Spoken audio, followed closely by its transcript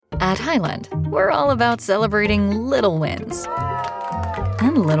At Highland, we're all about celebrating little wins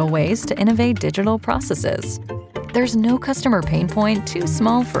and little ways to innovate digital processes. There's no customer pain point too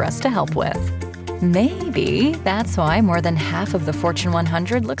small for us to help with. Maybe that's why more than half of the Fortune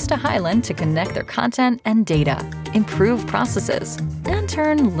 100 looks to Highland to connect their content and data, improve processes, and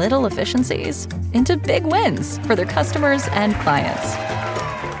turn little efficiencies into big wins for their customers and clients.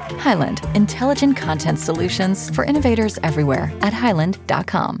 Highland, intelligent content solutions for innovators everywhere at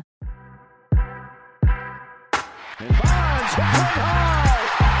highland.com.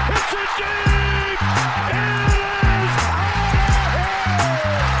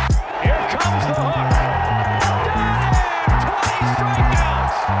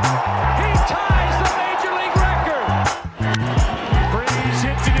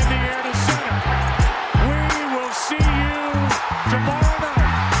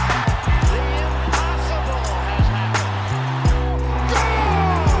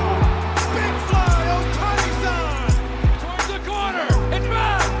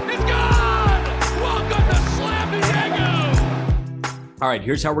 All right,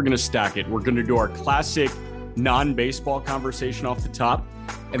 here's how we're going to stack it. We're going to do our classic non-baseball conversation off the top,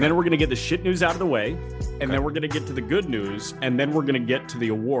 and then we're going to get the shit news out of the way, and then we're going to get to the good news, and then we're going to get to the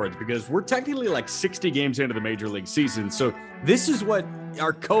awards, because we're technically like 60 games into the Major League season. So this is what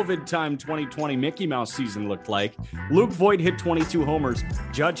our COVID time 2020 Mickey Mouse season looked like. Luke Voigt hit 22 homers.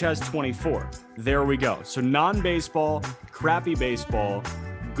 Judge has 24. There we go. So non-baseball, crappy baseball,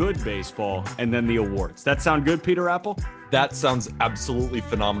 good baseball, and then the awards. That sound good, Peter Apple? That sounds absolutely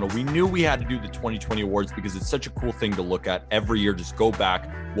phenomenal. We knew we had to do the 2020 awards because it's such a cool thing to look at every year. Just go back.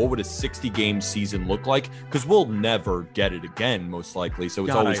 What would a 60-game season look like? Because we'll never get it again, most likely. So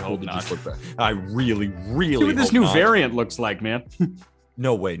it's always cool to just look back. I really See what this new variant looks like, man.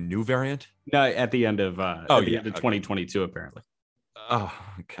 No way. New variant? No, at the end of end of 2022, apparently. Oh,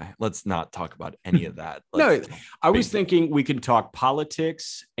 okay. Let's not talk about any of that. I was thinking we can talk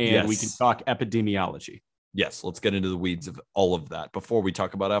politics and we can talk epidemiology. Yes, let's get into the weeds of all of that before we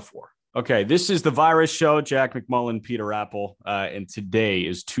talk about F4. Okay, this is the Virus Show. Jack McMullen, Peter Apple, and today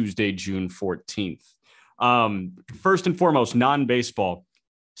is Tuesday, June 14th. First and foremost, non-baseball.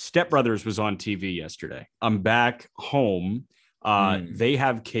 Step Brothers was on TV yesterday. I'm back home. They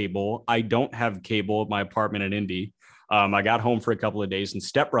have cable. I don't have cable at my apartment in Indy. I got home for a couple of days and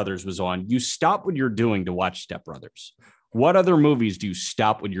Step Brothers was on. You stop what you're doing to watch Step Brothers. What other movies do you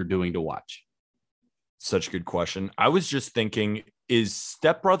stop what you're doing to watch? Such a good question. I was just thinking, is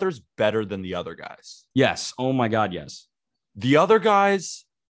Step Brothers better than the other guys? Yes. Oh my God, yes. The other guys,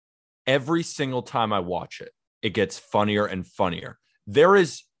 every single time I watch it, it gets funnier and funnier.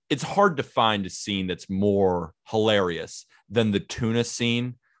 It's hard to find a scene that's more hilarious than the tuna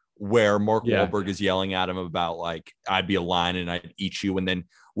scene where Mark Wahlberg is yelling at him about, like, I'd be a lion and I'd eat you. And then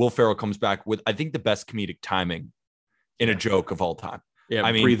Will Ferrell comes back with, I think, the best comedic timing in a joke of all time. Yeah,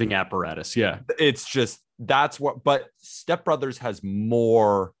 I mean, breathing apparatus. Yeah. It's just, but Step Brothers has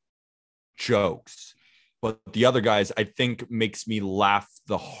more jokes. But the other guys, I think, makes me laugh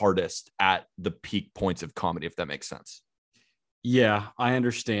the hardest at the peak points of comedy, if that makes sense. Yeah, I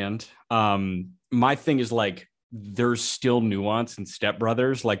understand. My thing is, like, there's still nuance in Step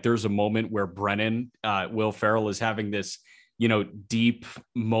Brothers. Like, there's a moment where Brennan, Will Ferrell, is having this, deep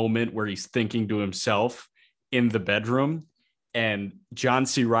moment where he's thinking to himself in the bedroom. And John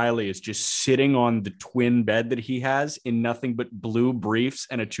C. Reilly is just sitting on the twin bed that he has in nothing but blue briefs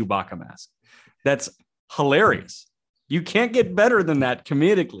and a Chewbacca mask. That's hilarious. You can't get better than that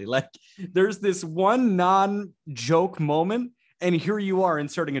comedically. Like, there's this one non-joke moment, and here you are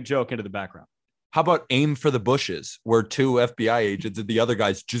inserting a joke into the background. How about Aim for the Bushes, where two FBI agents and the other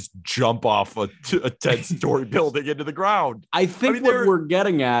guys just jump off a 10-story building into the ground? I think what we're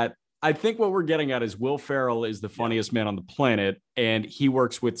getting at is Will Ferrell is the funniest man on the planet, and he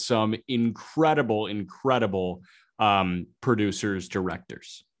works with some incredible producers,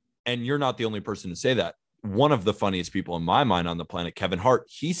 directors. And you're not the only person to say that. One of the funniest people in my mind on the planet, Kevin Hart,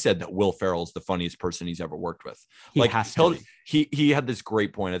 he said that Will Ferrell is the funniest person he's ever worked with. He had this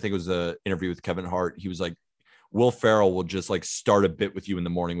great point. I think it was an interview with Kevin Hart. He was like, Will Ferrell will just like start a bit with you in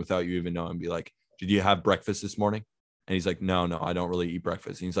the morning without you even knowing, and be like, did you have breakfast this morning? And he's like, no, I don't really eat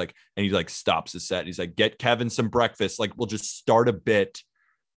breakfast. And he stops his set. He's like, get Kevin some breakfast. Like, we'll just start a bit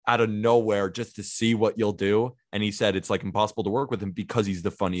out of nowhere just to see what you'll do. And he said it's like impossible to work with him because he's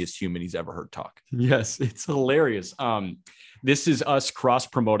the funniest human he's ever heard talk. Yes, it's hilarious. This is us cross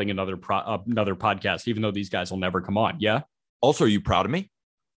promoting another podcast, even though these guys will never come on. Yeah. Also, are you proud of me?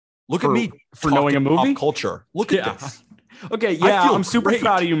 Look at me for knowing a movie culture. Look at this. Okay, yeah, I'm super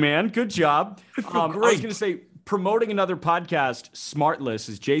proud of you, man. Good job. I was going to say, promoting another podcast, Smartless,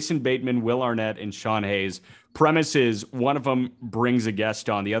 is Jason Bateman, Will Arnett, and Sean Hayes. Premise is one of them brings a guest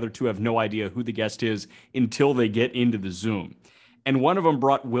on. The other two have no idea who the guest is until they get into the Zoom. And one of them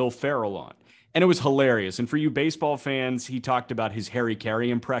brought Will Ferrell on. And it was hilarious. And for you baseball fans, he talked about his Harry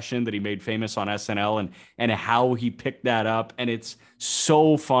Carey impression that he made famous on SNL and how he picked that up. And it's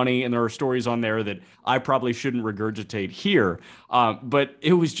so funny. And there are stories on there that I probably shouldn't regurgitate here. But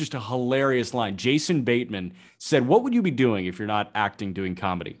it was just a hilarious line. Jason Bateman said, "What would you be doing if you're not acting, doing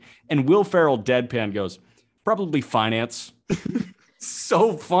comedy?" And Will Ferrell deadpan goes, "Probably finance."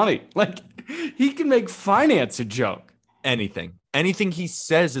 So funny. Like, he can make finance a joke. Anything he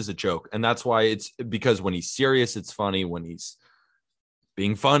says is a joke. And that's why it's because when he's serious, it's funny. When he's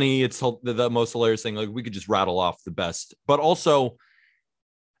being funny, it's the most hilarious thing. Like, we could just rattle off the best. But also,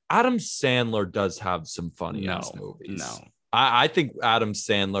 Adam Sandler does have some funny ass movies. No. I think Adam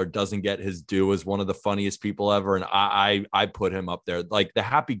Sandler doesn't get his due as one of the funniest people ever. And I put him up there. Like the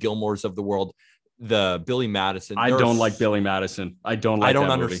Happy Gilmores of the world, the Billy Madison. I don't like Billy Madison. I don't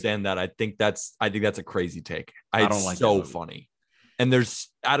understand that. I think that's a crazy take. I don't like so funny. And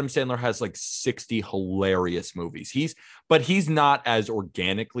Adam Sandler has like 60 hilarious movies. He's not as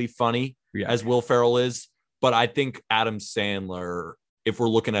organically funny as Will Ferrell is. But I think Adam Sandler, if we're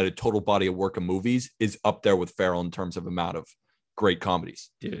looking at a total body of work of movies, is up there with Ferrell in terms of amount of great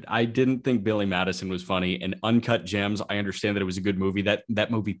comedies. Dude, I didn't think Billy Madison was funny. And Uncut Gems, I understand that it was a good movie. That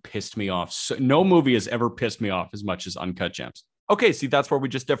movie pissed me off. So, no movie has ever pissed me off as much as Uncut Gems. Okay, see, that's where we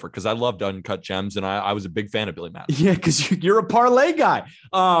just differ, because I loved Uncut Gems, and I was a big fan of Billy Madison. Yeah, because you're a parlay guy.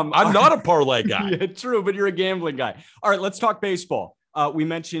 I'm not a parlay guy. Yeah, true, but you're a gambling guy. All right, let's talk baseball. We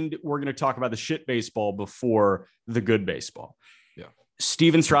mentioned we're going to talk about the shit baseball before the good baseball. Yeah.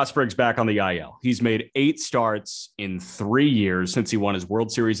 Steven Strasburg's back on the IL. He's made 8 starts in 3 years since he won his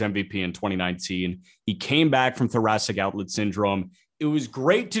World Series MVP in 2019. He came back from thoracic outlet syndrome. It was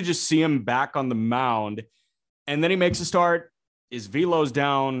great to just see him back on the mound, and then he makes a start. His velo's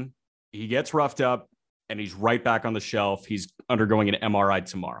down, he gets roughed up, and he's right back on the shelf. He's undergoing an MRI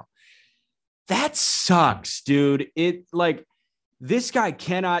tomorrow. That sucks, dude. This guy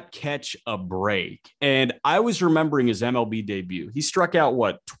cannot catch a break. And I was remembering his MLB debut. He struck out,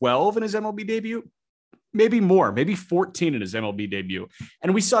 12 in his MLB debut? Maybe more, maybe 14 in his MLB debut.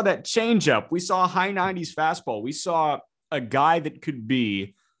 And we saw that changeup. We saw a high 90s fastball. We saw a guy that could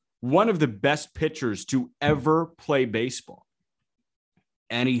be one of the best pitchers to ever play baseball.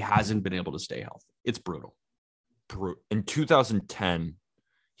 And he hasn't been able to stay healthy. It's brutal. In 2010,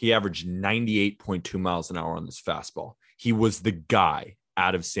 he averaged 98.2 miles an hour on this fastball. He was the guy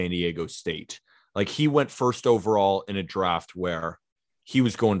out of San Diego State. Like, he went first overall in a draft where he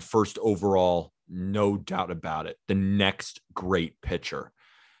was going first overall, no doubt about it. The next great pitcher.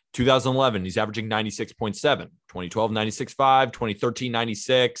 2011, he's averaging 96.7, 2012, 96.5, 2013,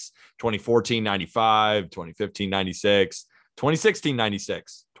 96, 2014, 95, 2015, 96. 2016,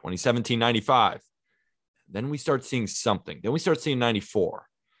 96, 2017, 95. Then we start seeing something. Then we start seeing 94.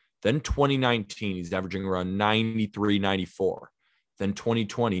 Then 2019, he's averaging around 93, 94. Then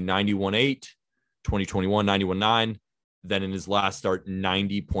 2020, 91.8. 2021, 91.9. Then in his last start,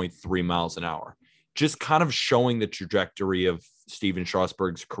 90.3 miles an hour. Just kind of showing the trajectory of Steven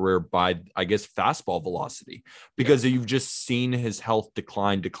Strasburg's career by, I guess, fastball velocity. Because you've just seen his health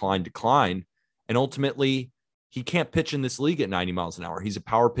decline. And ultimately, he can't pitch in this league at 90 miles an hour. He's a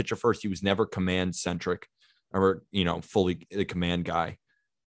power pitcher first. He was never command centric or, fully the command guy.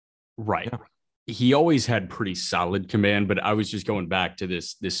 Right. Yeah. He always had pretty solid command, but I was just going back to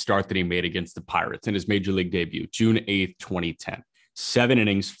this start that he made against the Pirates in his major league debut, June 8th, 2010. 7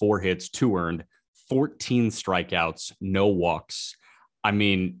 innings, 4 hits, 2 earned, 14 strikeouts, no walks. I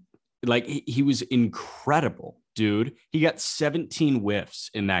mean, he was incredible, dude. He got 17 whiffs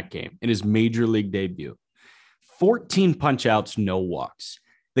in that game in his major league debut. 14 punch outs, no walks.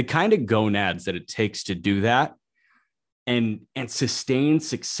 The kind of gonads that it takes to do that and sustain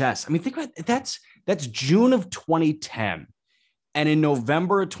success. I mean, think about it. That's June of 2010. And in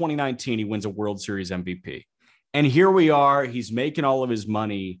November of 2019, he wins a World Series MVP. And here we are. He's making all of his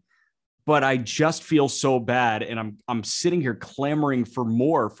money. But I just feel so bad. And I'm sitting here clamoring for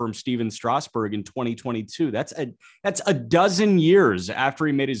more from Steven Strasburg in 2022. That's a dozen years after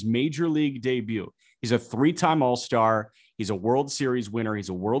he made his major league debut. He's a 3-time All-Star. He's a World Series winner. He's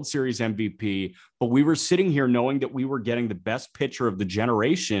a World Series MVP. But we were sitting here knowing that we were getting the best pitcher of the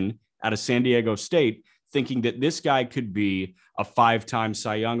generation out of San Diego State, thinking that this guy could be a 5-time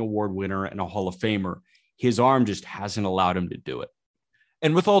Cy Young Award winner and a Hall of Famer. His arm just hasn't allowed him to do it.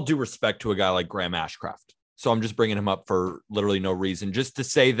 And with all due respect to a guy like Graham Ashcraft, so I'm just bringing him up for literally no reason, just to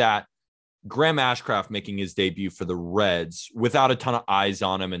say that Graham Ashcraft making his debut for the Reds without a ton of eyes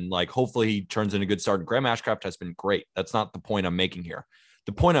on him, and like hopefully he turns in a good start. Graham Ashcraft has been great. That's not the point I'm making here.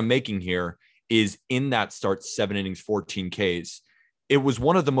 The point I'm making here is in that start, 7 innings, 14 Ks. It was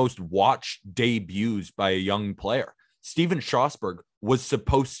one of the most watched debuts by a young player. Steven Strasburg was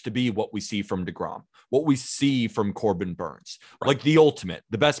supposed to be what we see from DeGrom, what we see from Corbin Burns, like the ultimate,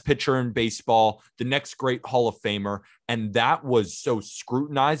 the best pitcher in baseball, the next great Hall of Famer. And that was so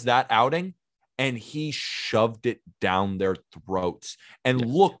scrutinized, that outing, and he shoved it down their throats and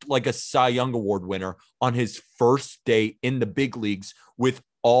looked like a Cy Young Award winner on his first day in the big leagues with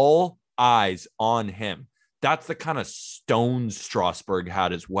all eyes on him. That's the kind of stones Strasburg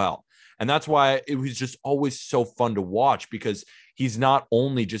had as well. And that's why it was just always so fun to watch, because he's not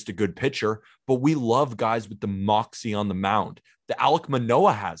only just a good pitcher, but we love guys with the moxie on the mound. The Alek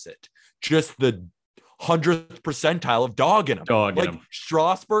Manoah has it, just the 100th percentile of dog in him.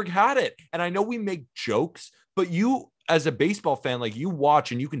 Strasburg had it. And I know we make jokes, but you as a baseball fan, like you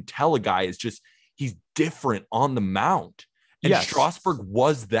watch and you can tell a guy is just, he's different on the mound. And Strasburg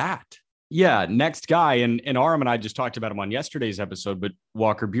was that. Yeah, next guy, and Aram and I just talked about him on yesterday's episode, but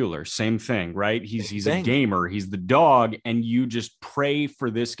Walker Buehler, same thing, right? He's a gamer, he's the dog, and you just pray for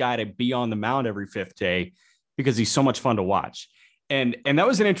this guy to be on the mound every fifth day because he's so much fun to watch. And that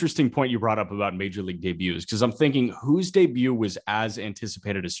was an interesting point you brought up about major league debuts, because I'm thinking whose debut was as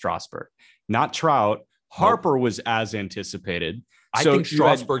anticipated as Strasburg? Not Trout. Harper was as anticipated. I think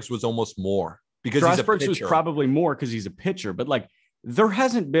Strasburg's was almost more because Strasburg's was probably more because he's a pitcher, but like, there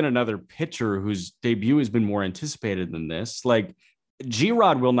hasn't been another pitcher whose debut has been more anticipated than this. Like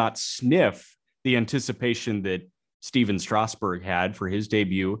G-Rod will not sniff the anticipation that Steven Strasburg had for his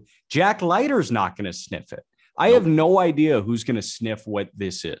debut. Jack Leiter's not going to sniff it. I have no idea who's going to sniff what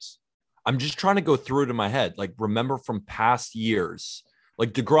this is. I'm just trying to go through it in my head. Like, remember from past years,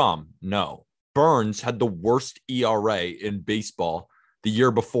 like DeGrom, no. Burns had the worst ERA in baseball the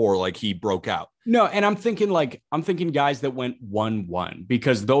year before, like he broke out. No, and I'm thinking guys that went 1-1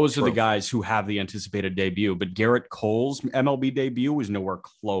 because those are the guys who have the anticipated debut. But Garrett Cole's MLB debut was nowhere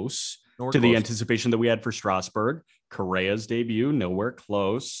close to the anticipation that we had for Strasburg. Correa's debut, nowhere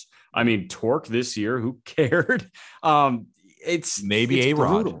close. I mean, Torque this year, who cared? It's A-Rod.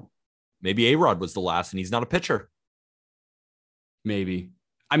 brutal. Maybe A-Rod was the last, and he's not a pitcher. Maybe.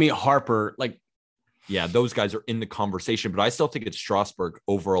 I mean, Harper, like, yeah, those guys are in the conversation, but I still think it's Strasburg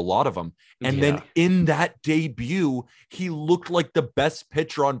over a lot of them. And then in that debut, he looked like the best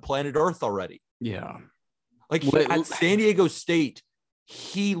pitcher on planet Earth already. Yeah. Like at San Diego State,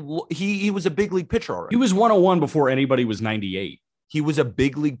 he was a big league pitcher already. He was 101 before anybody was 98. He was a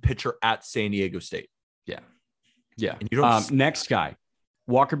big league pitcher at San Diego State. Yeah. Yeah. Next guy,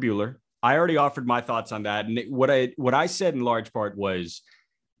 Walker Buehler. I already offered my thoughts on that. And what I said in large part was,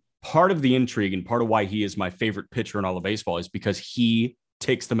 part of the intrigue and part of why he is my favorite pitcher in all of baseball is because he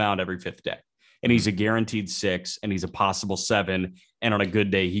takes the mound every fifth day, and he's a guaranteed 6 and he's a possible 7. And on a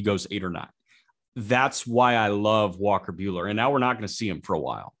good day, he goes 8 or 9. That's why I love Walker Buehler. And now we're not going to see him for a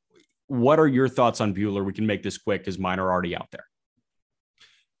while. What are your thoughts on Buehler? We can make this quick because mine are already out there.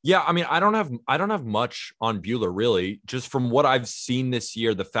 Yeah, I mean, I don't have much on Buehler really. Just from what I've seen this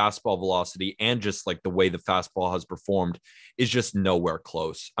year, the fastball velocity and just like the way the fastball has performed is just nowhere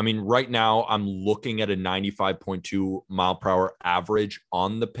close. I mean, right now I'm looking at a 95.2 mile per hour average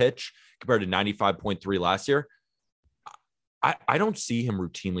on the pitch compared to 95.3 last year. I don't see him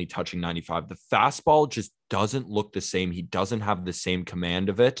routinely touching 95. The fastball just doesn't look the same. He doesn't have the same command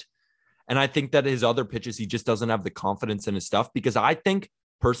of it. And I think that his other pitches, he just doesn't have the confidence in his stuff, because I think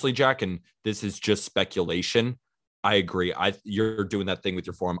personally, Jack, and this is just speculation, I agree. You're doing that thing with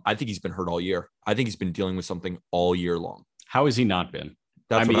your form. I think he's been hurt all year. I think he's been dealing with something all year long. How has he not been?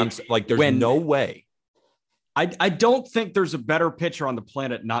 That's what I'm saying. Like, there's no way. I don't think there's a better pitcher on the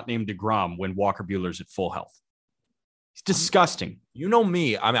planet not named DeGrom when Walker Buehler's at full health. He's disgusting. You know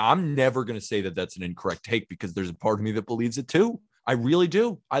me. I mean, I'm never going to say that that's an incorrect take, because there's a part of me that believes it too. I really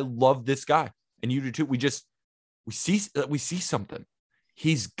do. I love this guy, and you do too. We see something.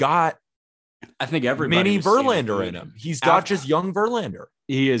 He's got, I think, everybody mini Verlander in him. He's got just young Verlander.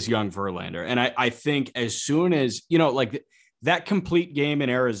 He is young Verlander. And I think as soon as, like that complete game in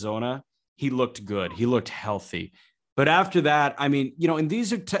Arizona, he looked good. He looked healthy. But after that, I mean, and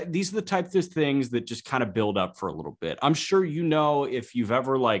these are the types of things that just kind of build up for a little bit. I'm sure, if you've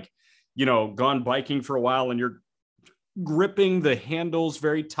ever gone biking for a while and you're gripping the handles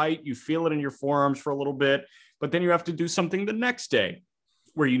very tight, you feel it in your forearms for a little bit, but then you have to do something the next day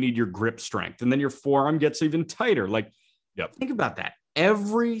where you need your grip strength, and then your forearm gets even tighter. Think about that.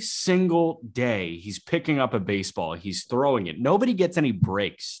 every single day he's picking up a baseball, he's throwing it. Nobody gets any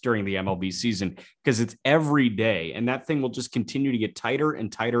breaks during the MLB season because it's every day. And that thing will just continue to get tighter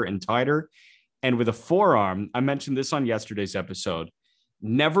and tighter and tighter. And with a forearm, I mentioned this on yesterday's episode,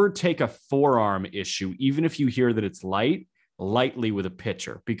 never take a forearm issue, even if you hear that it's lightly with a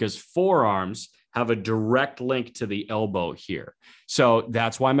pitcher, because forearms have a direct link to the elbow here. So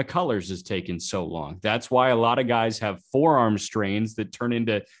that's why McCullers is taking so long. That's why a lot of guys have forearm strains that turn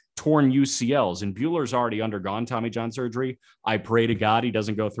into torn UCLs. And Buehler's already undergone Tommy John surgery. I pray to God he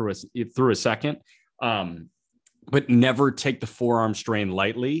doesn't go through a second. But never take the forearm strain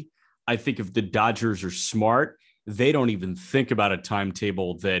lightly. I think if the Dodgers are smart, they don't even think about a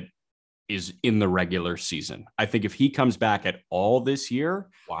timetable that is in the regular season. I think if he comes back at all this year,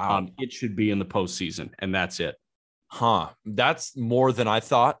 wow, it should be in the postseason, and that's it. That's more than I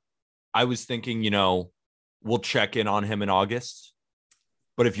thought. I was thinking, we'll check in on him in August.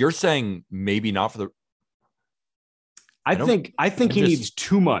 But if you're saying maybe not for the, I think he needs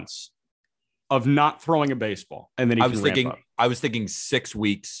 2 months of not throwing a baseball, and then he can ramp up. I was thinking 6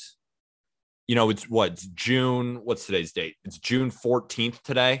 weeks. It's June. What's today's date? It's June 14th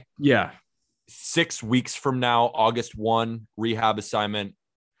today. Yeah. 6 weeks from now, August 1, rehab assignment.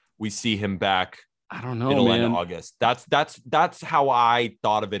 We see him back. I don't know, middle man. end of August. That's how I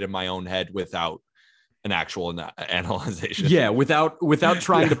thought of it in my own head without an actual analyzation. Yeah, without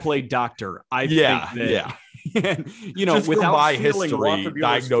trying to play doctor. I think that, just without my history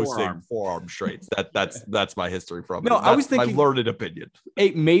diagnosing forearm strains. That's my history from no, it. I was thinking my learned opinion.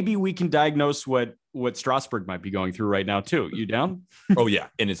 Hey, maybe we can diagnose what Strasburg might be going through right now too. You down? Oh yeah,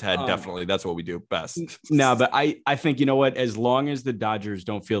 in his head, definitely. That's what we do best. No, but I think, you know what? As long as the Dodgers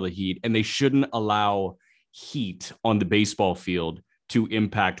don't feel the heat, and they shouldn't allow heat on the baseball field to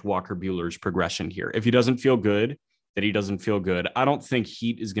impact Walker Buehler's progression here. If he doesn't feel good, that he doesn't feel good. I don't think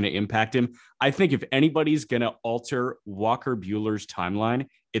heat is going to impact him. I think if anybody's going to alter Walker Buehler's timeline,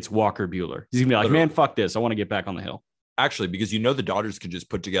 it's Walker Buehler. He's going to be like, man, fuck this. I want to get back on the hill. Actually, because the Dodgers can just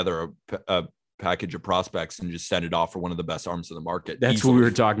put together a package of prospects and just send it off for one of the best arms in the market. That's easily. What we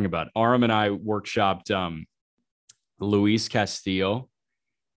were talking about. Aram and I workshopped Luis Castillo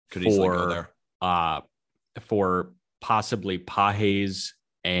for possibly Pages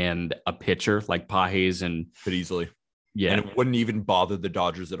and a pitcher like Pages, and could easily. Yeah. And it wouldn't even bother the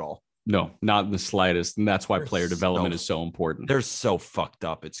Dodgers at all. No, not in the slightest. And that's why player development is so important. They're so fucked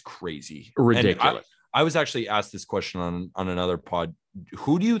up. It's crazy. Ridiculous. I was actually asked this question on another pod.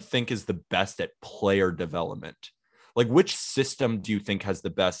 Who do you think is the best at player development? Like, which system do you think has the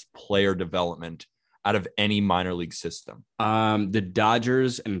best player development out of any minor league system? The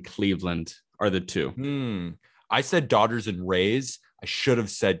Dodgers and Cleveland are the two. I said Dodgers and Rays. I should have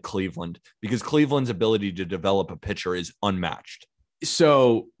said Cleveland, because Cleveland's ability to develop a pitcher is unmatched.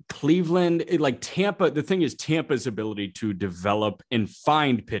 So Cleveland, like Tampa, the thing is Tampa's ability to develop and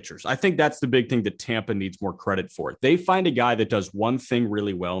find pitchers. I think that's the big thing that Tampa needs more credit for. They find a guy that does one thing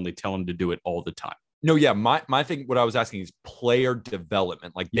really well and they tell him to do it all the time. No, yeah. My thing, what I was asking is player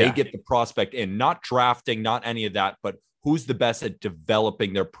development. Like they get the prospect in, not drafting, not any of that, but who's the best at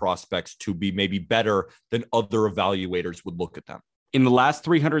developing their prospects to be maybe better than other evaluators would look at them? In the last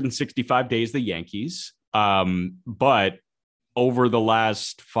 365 days, the Yankees, but over the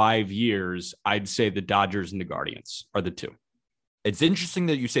last 5 years, I'd say the Dodgers and the Guardians are the two. It's interesting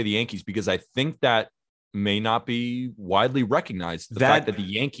that you say the Yankees, because I think that may not be widely recognized. The fact that the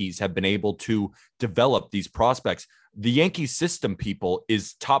Yankees have been able to develop these prospects. The Yankee system, people,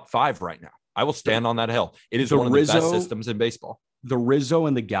 is top 5 right now. I will stand on that hill. It is one of the best systems in baseball. The Rizzo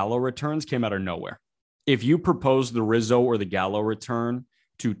and the Gallo returns came out of nowhere. If you propose the Rizzo or the Gallo return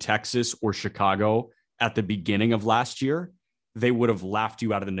to Texas or Chicago at the beginning of last year, they would have laughed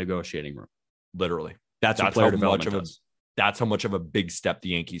you out of the negotiating room. Literally. That's what player development does. That's how much of a big step the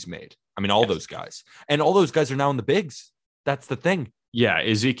Yankees made. I mean, all those guys. And all those guys are now in the bigs. That's the thing. Yeah.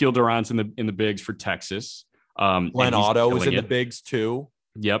 Ezekiel Duran's in the bigs for Texas. Glenn Otto is in the bigs too.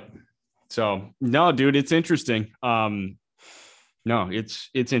 Yep. So, no, dude, it's interesting. No, it's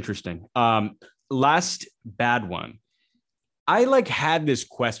interesting. Last bad one. I had this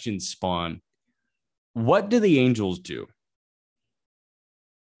question spawn. What do the Angels do?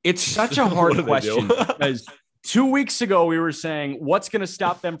 It's such a hard question because 2 weeks ago we were saying, what's going to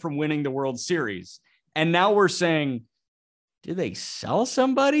stop them from winning the World Series? And now we're saying, do they sell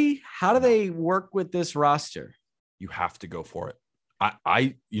somebody? How do they work with this roster? You have to go for it.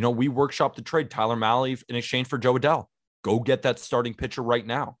 We workshopped the trade Tyler Mahle in exchange for Joe Adell. Go get that starting pitcher right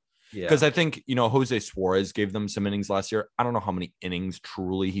now. Because I think, Jose Suarez gave them some innings last year. I don't know how many innings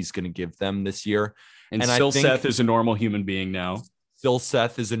truly he's going to give them this year. And still Seth is a normal human being now. Still,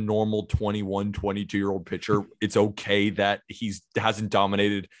 Seth is a normal 21, 22-year-old pitcher. It's okay that hasn't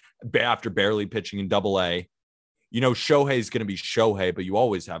dominated after barely pitching in Double-A. Shohei is going to be Shohei, but you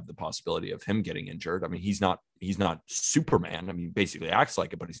always have the possibility of him getting injured. I mean, he's not Superman. I mean, basically acts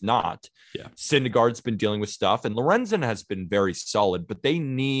like it, but he's not. Yeah. Syndergaard's been dealing with stuff, and Lorenzen has been very solid, but they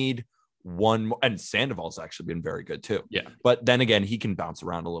need one more. And Sandoval's actually been very good too. Yeah. But then again, he can bounce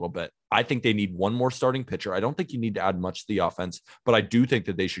around a little bit. I think they need one more starting pitcher. I don't think you need to add much to the offense, but I do think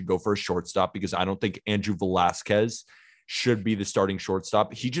that they should go for a shortstop because I don't think Andrew Velazquez should be the starting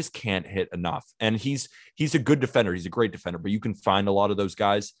shortstop. He just can't hit enough. And he's a good defender. He's a great defender, but you can find a lot of those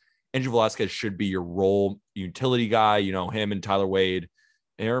guys. Andrew Velazquez should be your role utility guy, him and Tyler Wade,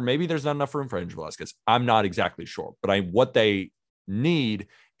 or maybe there's not enough room for Andrew Velazquez. I'm not exactly sure, but what they need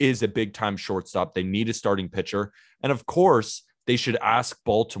is a big time shortstop. They need a starting pitcher. And of course, they should ask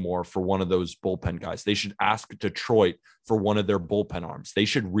Baltimore for one of those bullpen guys. They should ask Detroit for one of their bullpen arms. They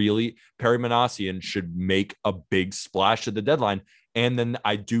should Perry Manassian should make a big splash at the deadline. And then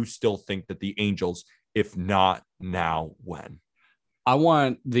I do still think that the Angels, if not now, when? I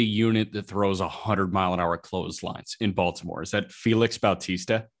want the unit that throws 100-mile-an-hour clotheslines in Baltimore. Is that Felix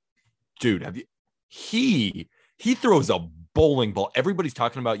Bautista? Dude, he throws a bowling ball. Everybody's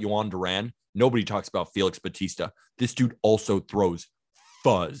talking about Yohan Duran. Nobody talks about Felix Bautista. This dude also throws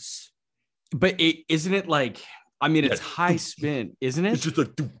fuzz. But isn't it like, I mean, it's high spin, isn't it? It's just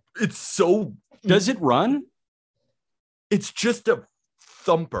it's so. Does it run? It's just a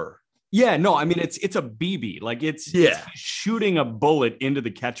thumper. Yeah, no, I mean, it's a BB. Like it's shooting a bullet into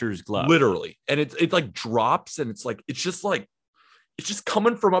the catcher's glove. Literally. And it like drops and it's just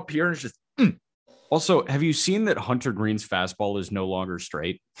coming from up here and it's just. Also, have you seen that Hunter Green's fastball is no longer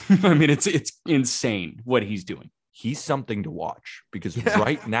straight? I mean, it's insane what he's doing. He's something to watch because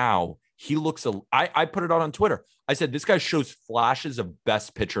right now he looks. I put it on Twitter. I said this guy shows flashes of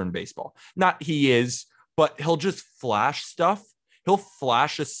best pitcher in baseball. Not he is, but he'll just flash stuff. He'll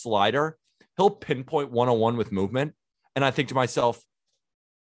flash a slider. He'll pinpoint 101 with movement. And I think to myself,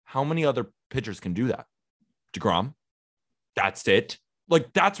 how many other pitchers can do that? DeGrom. That's it.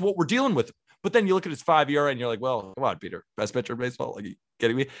 Like that's what we're dealing with. But then you look at his 5 ERA and you're like, well, come on, Peter, best pitcher in baseball. Like, are you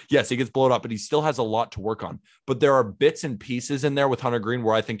kidding me? Yes, he gets blown up, but he still has a lot to work on. But there are bits and pieces in there with Hunter Green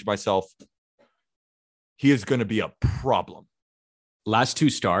where I think to myself, he is going to be a problem. Last two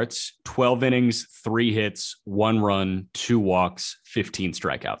starts, 12 innings, 3 hits, 1 run, 2 walks, 15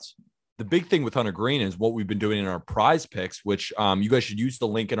 strikeouts. The big thing with Hunter Green is what we've been doing in our prize picks, which you guys should use the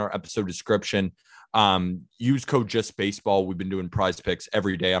link in our episode description. Use code JustBaseball. We've been doing prize picks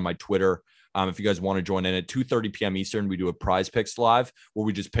every day on my Twitter. If you guys want to join in at 2:30 p.m. Eastern, we do a prize picks live where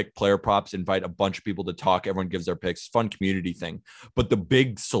we just pick player props, invite a bunch of people to talk. Everyone gives their picks. Fun community thing. But the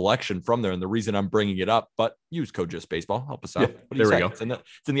big selection from there, and the reason I'm bringing it up, but use code JustBaseball. Help us out. Yeah, there we go. It's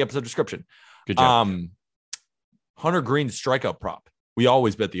in the episode description. Good job. Hunter Green's strikeout prop. We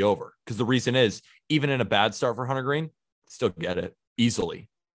always bet the over because the reason is even in a bad start for Hunter Green, still get it easily.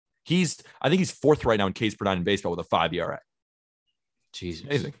 I think he's 4th right now in Ks per 9 in baseball with a 5 ERA. Jesus.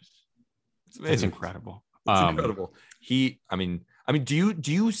 Amazing. It's amazing. It's incredible. It's incredible. I mean, do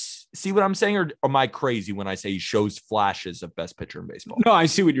you see what I'm saying, or am I crazy when I say he shows flashes of best pitcher in baseball? No, I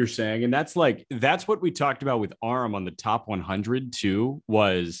see what you're saying, and that's what we talked about with Aram on the top 100 too.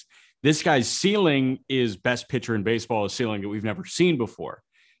 Was this guy's ceiling is best pitcher in baseball, a ceiling that we've never seen before,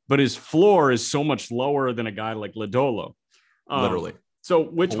 but his floor is so much lower than a guy like Lodolo. Literally. So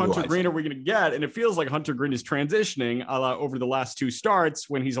which Hunter Green are we going to get? And it feels like Hunter Green is transitioning over the last 2 starts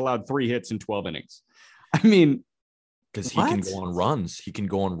when he's allowed 3 hits in 12 innings. I mean, because he can go on runs. He can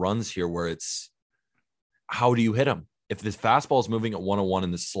go on runs here where it's how do you hit him? If this fastball is moving at 101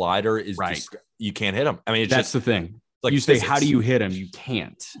 and the slider is just, you can't hit him. I mean, that's the thing. Like you say, how do you hit him? You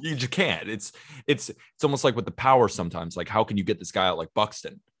can't. You just can't. It's almost like with the power sometimes. Like, how can you get this guy out like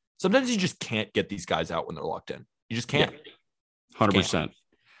Buxton? Sometimes you just can't get these guys out when they're locked in. You just can't. 100%.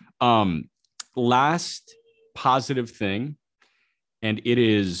 Last positive thing, and it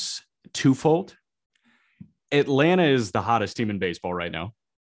is twofold. Atlanta is the hottest team in baseball right now.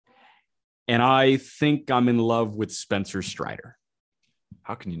 And I think I'm in love with Spencer Strider.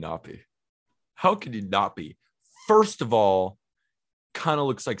 How can you not be? How can you not be? First of all, kind of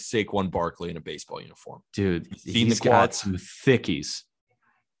looks like Saquon Barkley in a baseball uniform. Dude, he's got some thickies.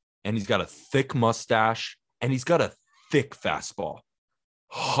 And he's got a thick mustache. And he's got a thick fastball.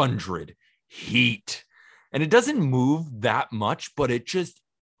 100 heat. And it doesn't move that much, but it just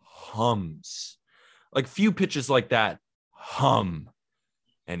hums. Like few pitches like that hum.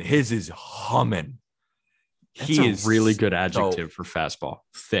 And his is humming. He is really good adjective for fastball.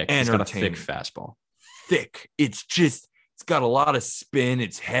 Thick. He's got a thick fastball. Thick. It's It's got a lot of spin.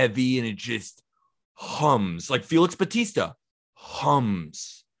 It's heavy and it just hums like Felix Bautista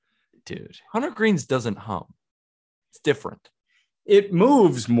hums. Dude, Hunter Green's doesn't hum. It's different. It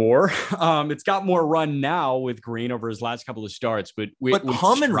moves more. It's got more run now with Green over his last couple of starts, but with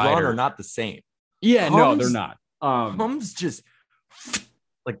hum Strider, and run are not the same. Yeah, no, they're not. Hum's just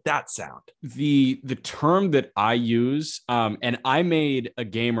like that sound. The term that I use, and I made a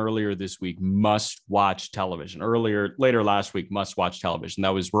game earlier this week, must watch television. Later last week, must watch television.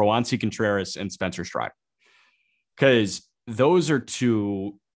 That was Roansy Contreras and Spencer Strider, because those are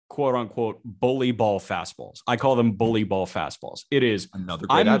two quote unquote bully ball fastballs. I call them bully ball fastballs. It is another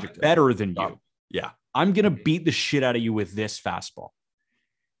great I'm adjective. Better than you. Yeah. I'm going to beat the shit out of you with this fastball.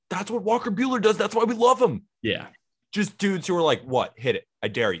 That's what Walker Buehler does. That's why we love him. Yeah. Just dudes who are like, what? Hit it. I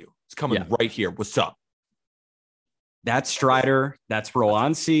dare you. It's coming right here. What's up? That's Strider. That's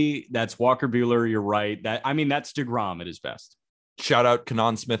Roansy. That's Walker Buehler. You're right. That's DeGrom at his best. Shout out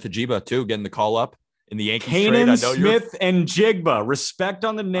Kanan Smith-Njigba too, getting the call up in the Yankees Kanan trade. I know Smith and Jigba. Respect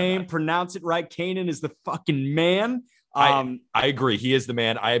on the name. Pronounce it right. Kanan is the fucking man. I agree. He is the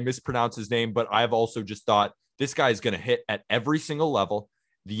man. I mispronounced his name, but I've also just thought this guy is going to hit at every single level.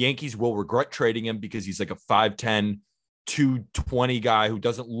 The Yankees will regret trading him because he's like a 5'10", 220 guy who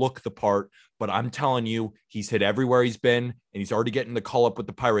doesn't look the part. But I'm telling you, he's hit everywhere he's been, and he's already getting the call up with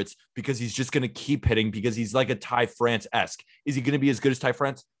the Pirates because he's just going to keep hitting because he's like a Ty France-esque. Is he going to be as good as Ty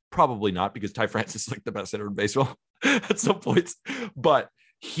France? Probably not, because Ty France is like the best hitter in baseball at some points. But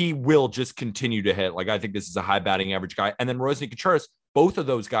he will just continue to hit. Like, I think this is a high batting average guy. And then Roansy Contreras, both of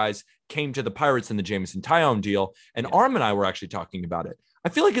those guys came to the Pirates in the Jameson Taillon deal. And Arm and I were actually talking about it. I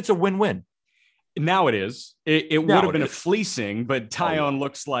feel like it's a win-win. Now it is. It would have been a fleecing, but Taillon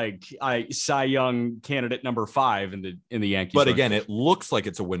looks like Cy Young candidate number 5 in the Yankees. But again, it looks like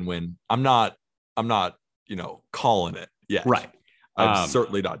it's a win-win. I'm not, calling it yet. Right. I'm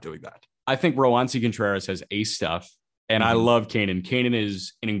certainly not doing that. I think Roansy Contreras has ace stuff, and I love Kanan. Kanan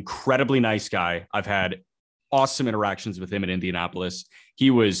is an incredibly nice guy. I've had awesome interactions with him in Indianapolis.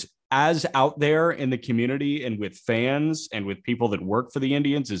 He was as out there in the community and with fans and with people that work for the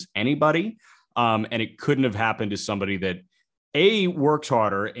Indians as anybody. And it couldn't have happened to somebody that A, works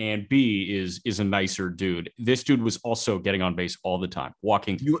harder, and B, is a nicer dude. This dude was also getting on base all the time,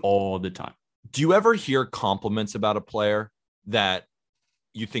 walking all the time. Do you ever hear compliments about a player that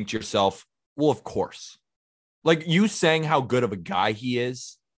you think to yourself, well, of course, like you saying how good of a guy he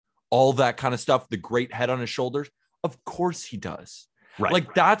is, all that kind of stuff, the great head on his shoulders? Of course he does. Right.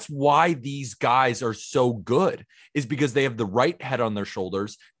 Like, that's why these guys are so good, is because they have the right head on their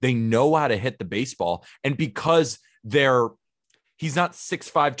shoulders. They know how to hit the baseball. And because he's not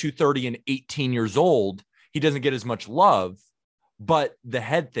 6'5", 230 and 18 years old, he doesn't get as much love. But the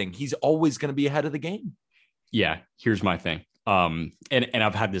head thing, he's always going to be ahead of the game. Yeah, here's my thing. And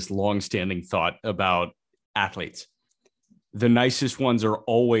I've had this long-standing thought about athletes. The nicest ones are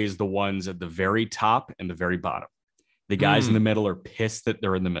always the ones at the very top and the very bottom. The guys in the middle are pissed that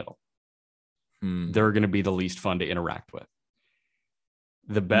they're in the middle. They're going to be the least fun to interact with.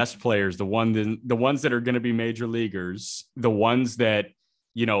 The best players, the ones that are going to be major leaguers, the ones that,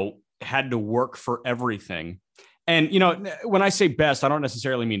 had to work for everything. And, when I say best, I don't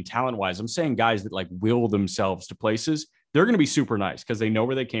necessarily mean talent-wise. I'm saying guys that like will themselves to places. They're going to be super nice because they know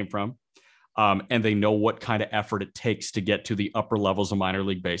where they came from. And they know what kind of effort it takes to get to the upper levels of minor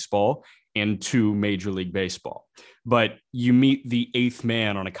league baseball and to Major League Baseball. But you meet the 8th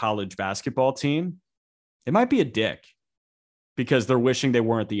man on a college basketball team, it might be a dick because they're wishing they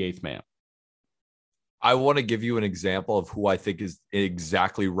weren't the 8th man. I want to give you an example of who I think is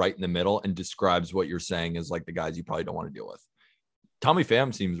exactly right in the middle and describes what you're saying as like the guys you probably don't want to deal with. Tommy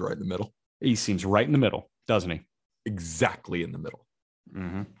Pham seems right in the middle. He seems right in the middle, doesn't he? Exactly in the middle.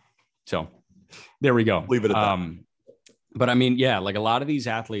 Mm-hmm. So there we go. Leave it at that. But I mean, yeah, like a lot of these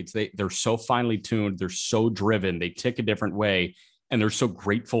athletes, they're so finely tuned. They're so driven. They tick a different way, and they're so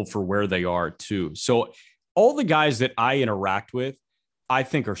grateful for where they are too. So all the guys that I interact with, I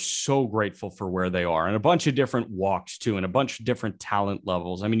think are so grateful for where they are, and a bunch of different walks too, and a bunch of different talent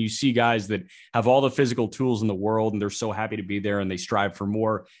levels. I mean, you see guys that have all the physical tools in the world, and they're so happy to be there, and they strive for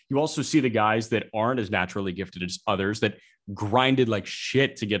more. You also see the guys that aren't as naturally gifted as others that grinded like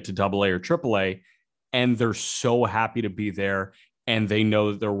shit to get to AA or AAA, and they're so happy to be there, and they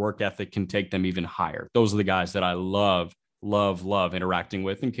know that their work ethic can take them even higher. Those are the guys that I love interacting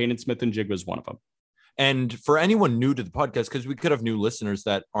with, and Kanan Smith-Njigba is one of them. And for anyone new to the podcast, because we could have new listeners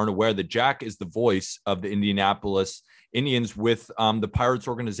that aren't aware that Jack is the voice of the Indianapolis Indians with the Pirates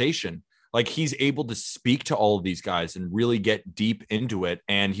organization. Like, he's able to speak to all of these guys and really get deep into it,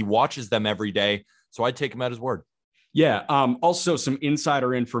 and he watches them every day. So I take him at his word. Yeah. Also, some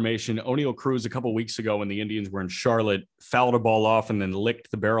insider information. O'Neal Cruz, a couple weeks ago when the Indians were in Charlotte, fouled a ball off and then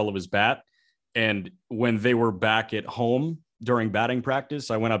licked the barrel of his bat. And when they were back at home during batting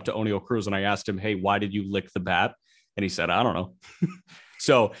practice, I went up to O'Neal Cruz and I asked him, "Hey, why did you lick the bat?" And he said, "I don't know."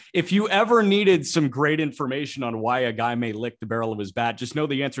 So if you ever needed some great information on why a guy may lick the barrel of his bat, just know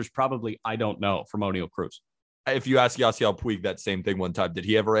the answer is probably "I don't know" from O'Neal Cruz. If you ask Yasiel Puig that same thing one time, did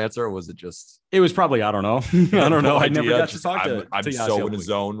he ever answer, or was it just? It was probably "I don't know." I don't know. I never got to talk to. I'm so in a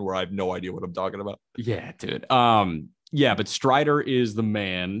zone where I have no idea what I'm talking about. Yeah, dude. Yeah, but Strider is the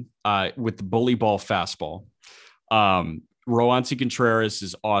man with the bully ball fastball. Roansy Contreras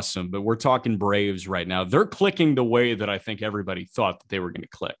is awesome, but we're talking Braves right now. They're clicking the way that I think everybody thought that they were going to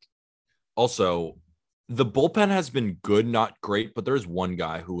click. Also, the bullpen has been good, not great, but there's one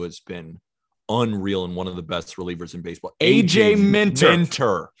guy who has been unreal and one of the best relievers in baseball. AJ Minter.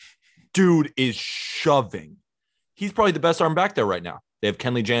 Minter. Dude is shoving. He's probably the best arm back there right now. They have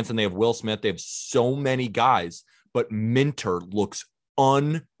Kenley Jansen. They have Will Smith. They have so many guys, but Minter looks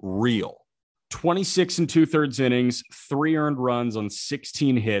unreal. 26 and 2/3 innings, 3 earned runs on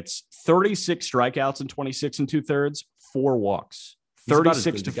 16 hits, 36 strikeouts in 26 and 2/3, 4 walks,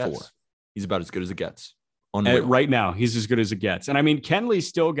 36 to 4. He's about as good as it gets. Right now, he's as good as it gets. And I mean, Kenley's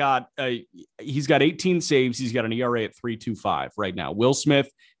still got he's got 18 saves. He's got an ERA at 3.25 right now. Will Smith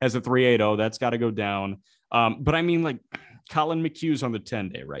has a 3.80. That's got to go down. But I mean, like Colin McHugh's on the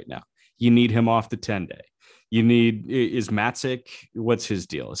 10-day right now. You need him off the 10-day. You need is Matzik. What's his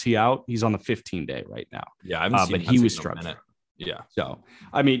deal? Is he out? He's on the 15-day right now. Yeah, I haven't seen. But he was struggling. Yeah. So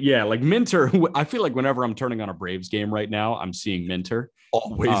I mean, yeah, like Minter. I feel like whenever I'm turning on a Braves game right now, I'm seeing Minter.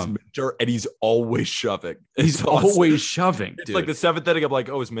 Always Minter, and he's always shoving. He's always shoving. It's like the 7th inning. I'm like,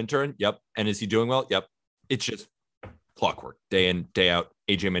 oh, is Minter in? Yep. And is he doing well? Yep. It's just clockwork, day in, day out.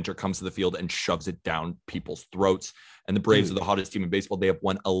 AJ Minter comes to the field and shoves it down people's throats. And the Braves are the hottest team in baseball. They have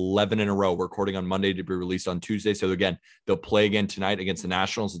won 11 in a row. We're recording on Monday to be released on Tuesday. So again, they'll play again tonight against the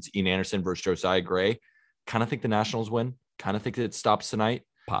Nationals. It's Ian Anderson versus Josiah Gray. Kind of think the Nationals win. Kind of think that it stops tonight.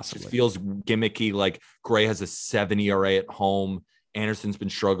 Possibly. It feels gimmicky. Like Gray has a 7 ERA at home. Anderson's been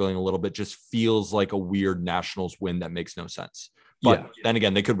struggling a little bit. Just feels like a weird Nationals win that makes no sense. But then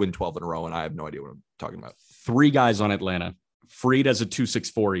again, they could win 12 in a row, and I have no idea what I'm talking about. 3 guys on Atlanta. Fried has a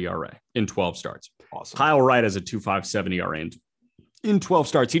 2.64 ERA in 12 starts. Awesome. Kyle Wright has a 2.57 ERA in 12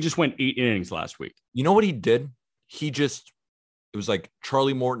 starts. He just went 8 innings last week. You know what he did? It was like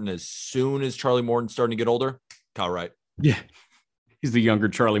Charlie Morton. As soon as Charlie Morton's starting to get older, Kyle Wright. Yeah. He's the younger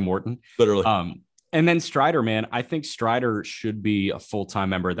Charlie Morton. Literally. And then Strider, man, I think Strider should be a full-time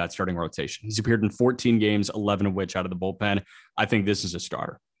member of that starting rotation. He's appeared in 14 games, 11 of which out of the bullpen. I think this is a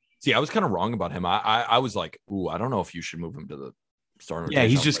starter. See, I was kind of wrong about him. I was like, ooh, I don't know if you should move him to the starting rotation. Yeah,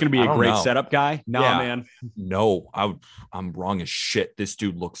 he's just going to be a great setup guy. Nah, man. No, I'm wrong as shit. This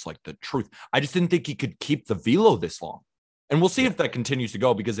dude looks like the truth. I just didn't think he could keep the velo this long. And we'll see if that continues to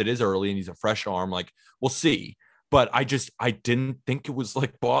go because it is early and he's a fresh arm. Like, we'll see. But I didn't think it was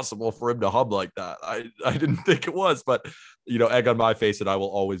like possible for him to hub like that. I didn't think it was, but egg on my face, and I will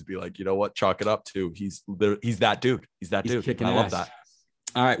always be like, you know what, chalk it up to he's that dude. He's that dude. I love that.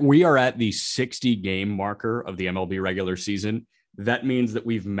 All right, we are at the 60 game marker of the MLB regular season. That means that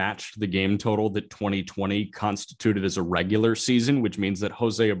we've matched the game total that 2020 constituted as a regular season, which means that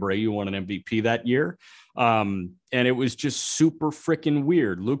Jose Abreu won an MVP that year. And it was just super freaking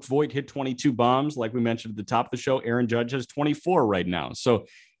weird. Luke Voigt hit 22 bombs. Like we mentioned at the top of the show, Aaron Judge has 24 right now. So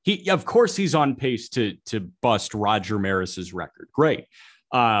of course he's on pace to bust Roger Maris's record. Great.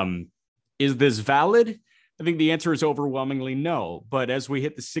 Is this valid? I think the answer is overwhelmingly no. But as we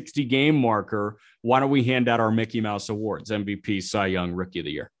hit the 60 game marker, why don't we hand out our Mickey Mouse Awards, MVP, Cy Young, Rookie of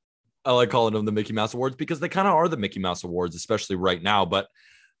the Year? I like calling them the Mickey Mouse Awards because they kind of are the Mickey Mouse Awards, especially right now. But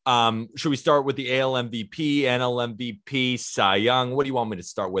should we start with the AL MVP, NL MVP, Cy Young? What do you want me to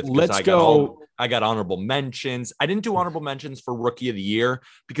start with? Let's go. I got honorable mentions. I didn't do honorable mentions for Rookie of the Year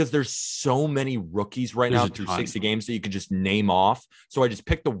because there's so many rookies right now through 60 games that you could just name off. So I just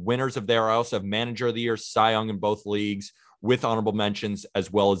picked the winners of there. I also have Manager of the Year, Cy Young in both leagues with honorable mentions,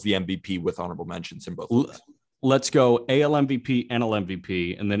 as well as the MVP with honorable mentions in both leagues. Let's go AL MVP, NL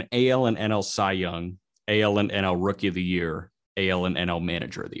MVP, and then AL and NL Cy Young, AL and NL Rookie of the Year, AL and NL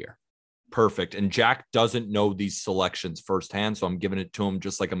Manager of the Year. Perfect. And Jack doesn't know these selections firsthand, so I'm giving it to him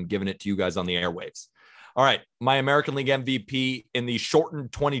just like I'm giving it to you guys on the airwaves. All right. My American League MVP in the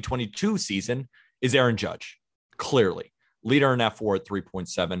shortened 2022 season is Aaron Judge. Clearly. Leader in F4 at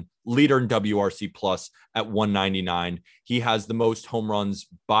 3.7. Leader in WRC plus at 199. He has the most home runs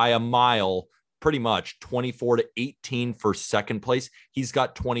by a mile pretty much 24-18 for second place. He's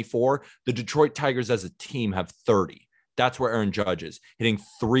got 24. The Detroit Tigers as a team have 30. That's where Aaron Judge is, hitting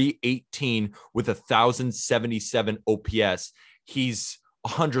 318 with 1,077 OPS. He's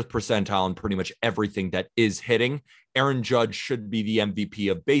 100th percentile in pretty much everything that is hitting. Aaron Judge should be the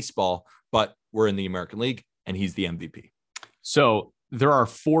MVP of baseball, but we're in the American League and he's the MVP. So there are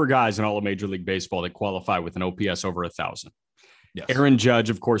 4 guys in all of Major League Baseball that qualify with an OPS over 1,000. Yes. Aaron Judge,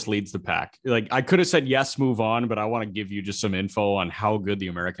 of course, leads the pack. Like, I could have said yes, move on, but I want to give you just some info on how good the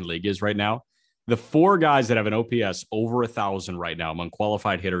American League is right now. The 4 guys that have an OPS over 1,000 right now among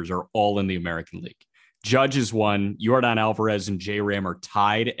qualified hitters are all in the American League. Judge is 1. Yordan Alvarez and J-Ram are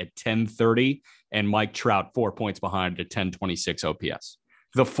tied at 1030, and Mike Trout 4 points behind at 1026 OPS.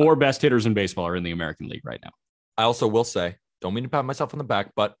 The 4 best hitters in baseball are in the American League right now. I also will say, don't mean to pat myself on the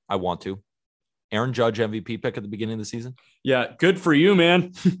back, but I want to. Aaron Judge MVP pick at the beginning of the season. Yeah, good for you,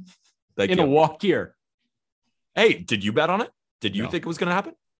 man. In a walk year. Hey, did you bet on it? Did you think it was going to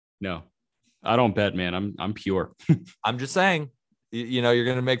happen? No, I don't bet, man. I'm pure. I'm just saying, you're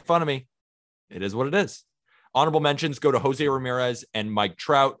going to make fun of me. It is what it is. Honorable mentions go to Jose Ramirez and Mike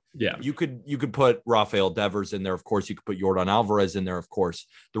Trout. Yeah, you could put Rafael Devers in there. Of course, you could put Yordan Alvarez in there. Of course,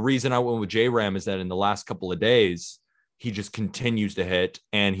 the reason I went with J-Ram is that in the last couple of days, he just continues to hit,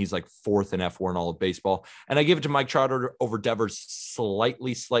 and he's like 4th in F4 in all of baseball. And I give it to Mike Trout over Devers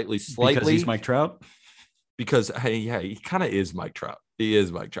slightly. Because he's Mike Trout? Because, he kind of is Mike Trout. He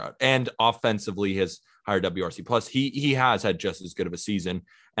is Mike Trout. And offensively, his higher WRC plus, he has had just as good of a season.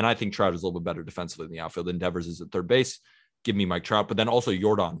 And I think Trout is a little bit better defensively in the outfield than Devers is at third base. Give me Mike Trout. But then also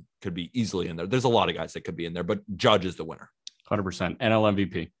Yordan could be easily in there. There's a lot of guys that could be in there, but Judge is the winner. 100%. NL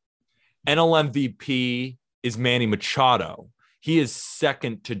MVP. NL MVP is Manny Machado. He is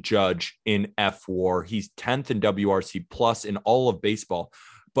second to Judge in F4. He's 10th in WRC plus in all of baseball.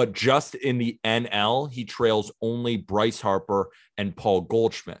 But just in the NL, he trails only Bryce Harper and Paul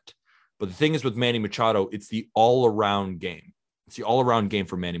Goldschmidt. But the thing is with Manny Machado, it's the all-around game. It's the all-around game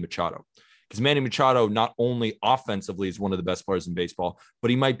for Manny Machado. Because Manny Machado not only offensively is one of the best players in baseball, but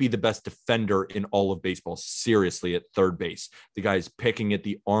he might be the best defender in all of baseball, seriously, at third base. The guy is picking it.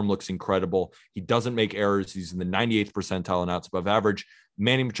 The arm looks incredible. He doesn't make errors. He's in the 98th percentile and outs above average.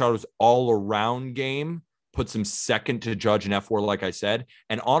 Manny Machado's all-around game puts him second to Judge in F4, like I said.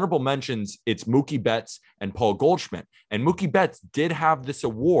 And honorable mentions, it's Mookie Betts and Paul Goldschmidt. And Mookie Betts did have this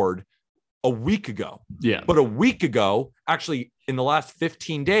award a week ago. Yeah. But a week ago, actually, in the last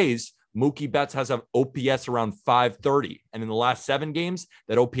 15 days, Mookie Betts has an OPS around 530. And in the last 7 games,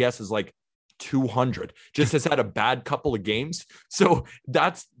 that OPS is like 200. Just has had a bad couple of games. So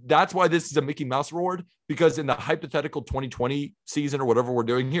that's why this is a Mickey Mouse award, because in the hypothetical 2020 season or whatever we're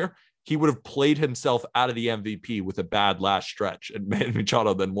doing here, he would have played himself out of the MVP with a bad last stretch, and Manny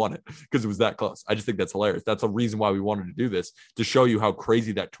Machado then won it because it was that close. I just think that's hilarious. That's a reason why we wanted to do this, to show you how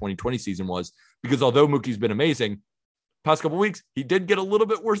crazy that 2020 season was, because although Mookie's been amazing, past couple of weeks, he did get a little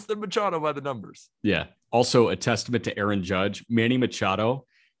bit worse than Machado by the numbers. Yeah. Also a testament to Aaron Judge. Manny Machado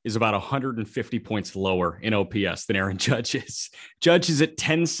is about 150 points lower in OPS than Aaron Judge is. Judge is at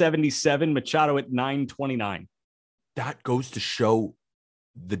 1077, Machado at 929. That goes to show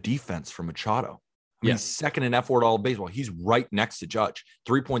the defense for Machado. He's second in F4 to all baseball. He's right next to Judge,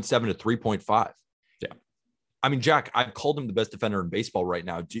 3.7 to 3.5. Yeah. I mean, Jack, I've called him the best defender in baseball right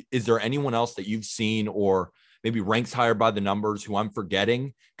now. Is there anyone else that you've seen or maybe ranks higher by the numbers who I'm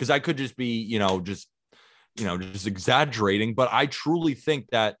forgetting? Because I could just be, just exaggerating, but I truly think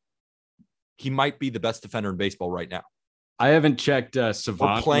that he might be the best defender in baseball right now. I haven't checked Savant.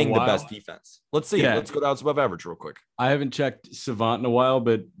 We're playing the best defense. Let's see. Yeah. Let's go to outs above average real quick. I haven't checked Savant in a while,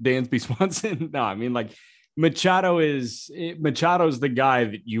 but Dansby Swanson. No, I mean, like, Machado's the guy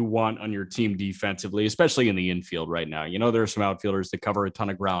that you want on your team defensively, especially in the infield right now. There are some outfielders that cover a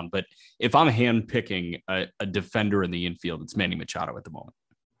ton of ground, but if I'm handpicking a defender in the infield, it's Manny Machado at the moment.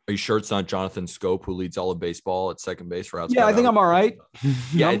 Are you sure it's not Jonathan Scope, who leads all of baseball at second base for outs? Yeah, I think I'm all right.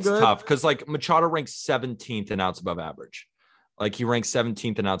 Yeah, it's tough because like Machado ranks 17th in outs above average. Like he ranks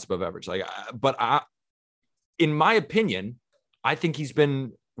 17th in outs above average. In my opinion, I think he's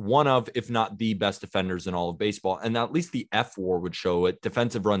been one of, if not the best defenders in all of baseball. And at least the F4 would show it.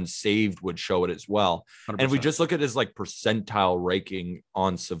 Defensive runs saved would show it as well. 100%. And if we just look at his like percentile ranking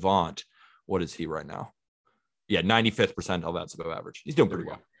on Savant, what is he right now? Yeah, 95th percentile outs above average. He's doing pretty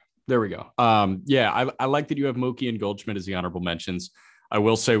well. There we go. I like that you have Mookie and Goldschmidt as the honorable mentions. I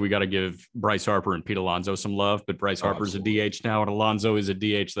will say we got to give Bryce Harper and Pete Alonso some love, but Bryce Harper's a DH now, and Alonso is a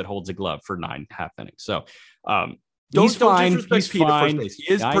DH that holds a glove for 9 half innings. So he's fine. He's fine.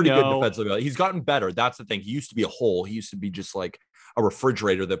 He is pretty good defensively. He's gotten better. That's the thing. He used to be a hole. He used to be just like a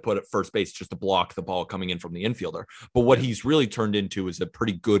refrigerator that put at first base just to block the ball coming in from the infielder. But what he's really turned into is a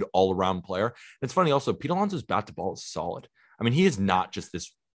pretty good all-around player. It's funny also, Pete Alonso's bat to ball is solid. I mean, he is not just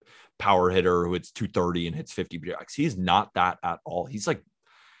this power hitter who hits 230 and hits 50 jacks. He's not that at all. He's like,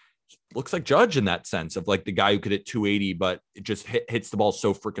 looks like Judge in that sense of like the guy who could hit 280, but it just hits the ball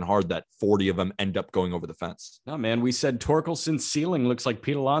so freaking hard that 40 of them end up going over the fence. No, man, we said Torkelson's ceiling looks like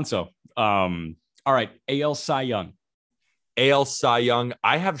Pete Alonso. All right, AL Cy Young. AL Cy Young.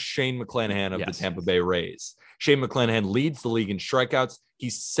 I have Shane McClanahan of the Tampa Bay Rays. Shane McClanahan leads the league in strikeouts.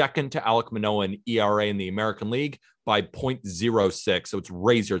 He's second to Alek Manoah in ERA in the American League by 0.06. So it's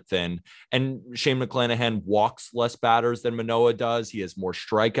razor thin. And Shane McClanahan walks less batters than Manoah does. He has more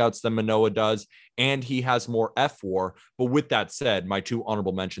strikeouts than Manoah does. And he has more F4. But with that said, my two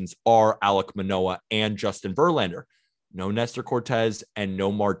honorable mentions are Alek Manoah and Justin Verlander. No Nestor Cortez and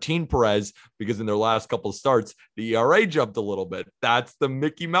no Martin Perez, because in their last couple of starts, the ERA jumped a little bit. That's the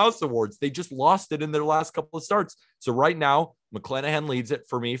Mickey Mouse Awards. They just lost it in their last couple of starts. So right now, McClanahan leads it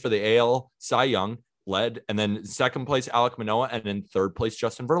for me for the AL Cy Young led, and then second place, Alek Manoah, and in third place,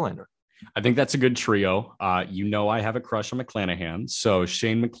 Justin Verlander. I think that's a good trio. I have a crush on McClanahan. So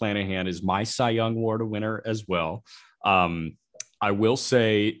Shane McClanahan is my Cy Young Award winner as well. I will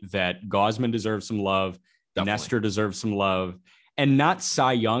say that Gausman deserves some love. Definitely. Nestor deserves some love, and not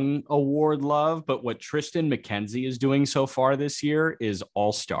Cy Young Award love, but what Tristan McKenzie is doing so far this year is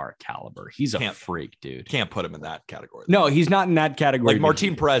all-star caliber. He's a freak, dude. Can't put him in that category. No, he's not in that category. Like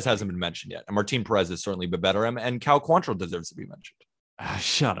Martin Perez hasn't been mentioned yet, and Martin Perez has certainly been better, and Cal Quantrill deserves to be mentioned.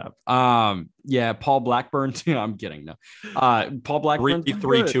 Shut up. Paul Blackburn. I'm kidding. No, Paul Blackburn.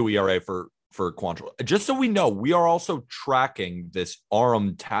 3.32 ERA for Quantrill. Just so we know, we are also tracking this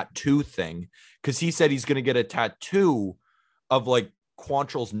arm tattoo thing because he said he's going to get a tattoo of like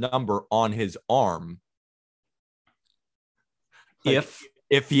Quantrill's number on his arm if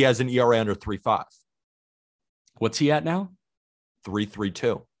he has an ERA under 3.5. What's he at now?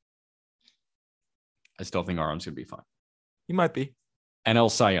 3.32. I still think our arm's going to be fine. He might be. NL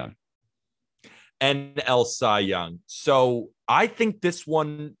Cy Young. NL Cy Young. So I think this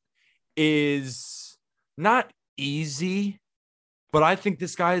one is not easy, but I think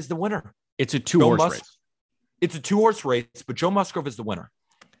this guy is the winner. It's a two-horse race. It's a two-horse race, but Joe Musgrove is the winner.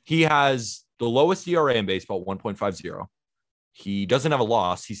 He has the lowest ERA in baseball, 1.50. He doesn't have a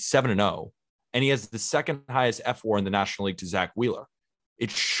loss. He's 7-0, and he has the second highest F4 in the National League to Zach Wheeler.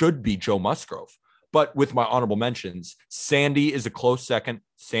 It should be Joe Musgrove. But with my honorable mentions, Sandy is a close second.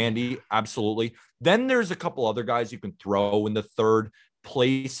 Sandy, absolutely. Then there's a couple other guys you can throw in the third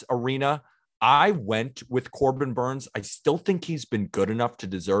place arena. I went with Corbin Burns. I still think he's been good enough to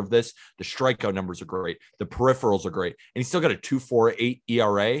deserve this. The strikeout numbers are great. The peripherals are great. And he's still got a 2.48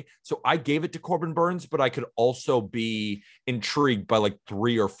 ERA. So I gave it to Corbin Burns, but I could also be intrigued by like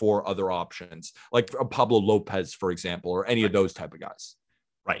 3 or 4 other options, like Pablo Lopez, for example, or any of those type of guys.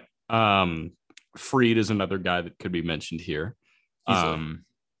 Right. Fried is another guy that could be mentioned here.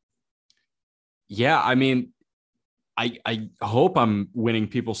 I hope I'm winning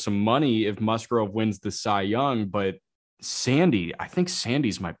people some money if Musgrove wins the Cy Young, but I think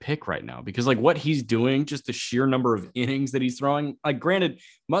Sandy's my pick right now because like what he's doing, just the sheer number of innings that he's throwing, like granted,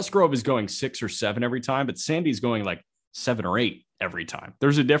 Musgrove is going 6 or 7 every time, but Sandy's going like 7 or 8 every time.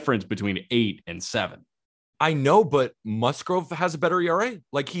 There's a difference between 8 and 7. I know, but Musgrove has a better ERA.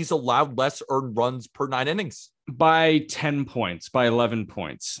 Like he's allowed less earned runs per 9 innings. By 10 points, by 11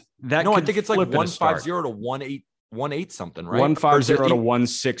 points. I think it's like 150 to 1.8 something, right? 150 to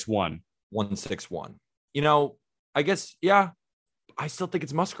 161. 161. I guess, I still think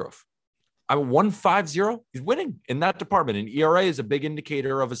it's Musgrove. I'm 150. He's winning in that department. And ERA is a big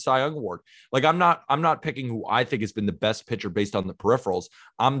indicator of a Cy Young award. Like I'm not picking who I think has been the best pitcher based on the peripherals.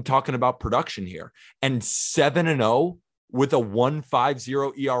 I'm talking about production here. And 7-0 with a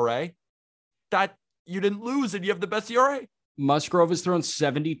 1.50 ERA, that you didn't lose and you have the best ERA. Musgrove has thrown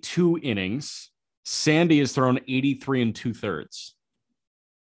 72 innings. Sandy has thrown 83 2/3.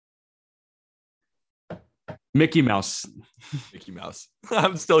 Mickey Mouse.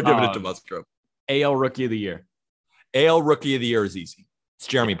 I'm still giving it to Musgrove. AL Rookie of the Year. AL Rookie of the Year is easy. It's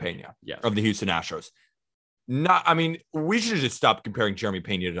Jeremy Pena yes. of the Houston Astros. We should just stop comparing Jeremy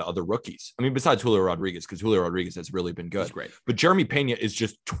Pena to other rookies. Besides Julio Rodriguez, because Julio Rodriguez has really been good. He's great. But Jeremy Pena is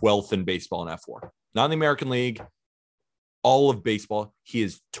just 12th in baseball in F4. Not in the American League. All of baseball. He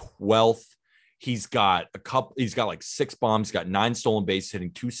is 12th. He's got like 6 bombs. He's got 9 stolen bases,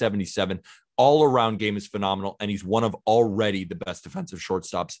 hitting 277. All around game is phenomenal. And he's one of already the best defensive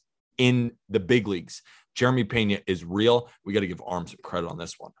shortstops in the big leagues. Jeremy Pena is real. We got to give Arm some credit on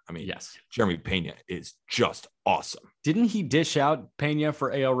this one. I mean, yes, Jeremy Pena is just awesome. Didn't he dish out Pena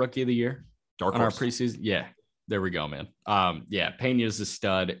for AL Rookie of the Year Dark on horse. our preseason? Yeah, there we go, man. Yeah, Pena's a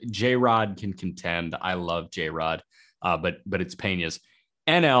stud. J-Rod can contend. I love J-Rod, but it's Pena's.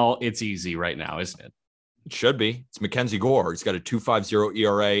 NL, it's easy right now, isn't it? It should be. It's Mackenzie Gore. He's got a 2.50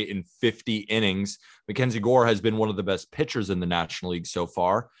 ERA in 50 innings. Mackenzie Gore has been one of the best pitchers in the National League so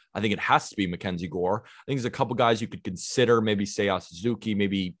far. I think it has to be Mackenzie Gore. I think there's a couple guys you could consider, maybe Seiya Suzuki,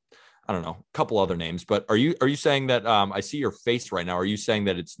 maybe, I don't know, a couple other names. But are you saying that I see your face right now? Are you saying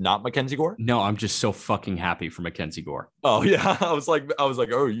that it's not Mackenzie Gore? No, I'm just so fucking happy for Mackenzie Gore. Oh yeah. I was like, oh,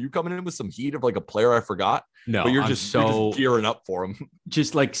 are you coming in with some heat of like a player I forgot? No, but you're just gearing up for him.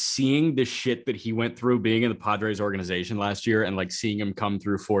 Just like seeing the shit that he went through being in the Padres organization last year and like seeing him come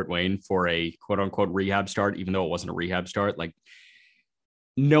through Fort Wayne for a quote unquote rehab start, even though it wasn't a rehab start, like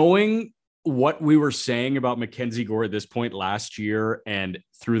knowing what we were saying about Mackenzie Gore at this point last year and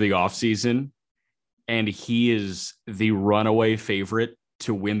through the offseason, and he is the runaway favorite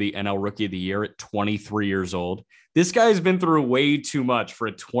to win the NL Rookie of the Year at 23 years old. This guy's been through way too much for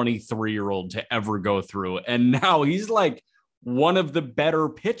a 23-year-old to ever go through. And now he's like one of the better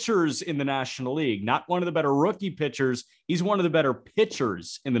pitchers in the National League, not one of the better rookie pitchers. He's one of the better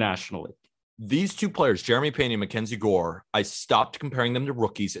pitchers in the National League. These two players, Jeremy Pena and Mackenzie Gore, I stopped comparing them to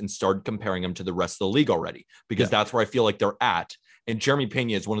rookies and started comparing them to the rest of the league already, because that's where I feel like they're at. And Jeremy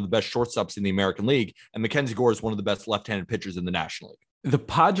Pena is one of the best shortstops in the American League, and Mackenzie Gore is one of the best left-handed pitchers in the National League. The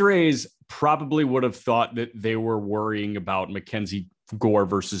Padres probably would have thought that they were worrying about Mackenzie Gore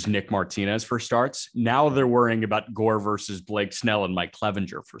versus Nick Martinez for starts. Now they're worrying about Gore versus Blake Snell and Mike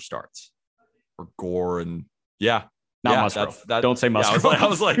Clevenger for starts. Or Gore and Not Musgrove. Don't say Musgrove. I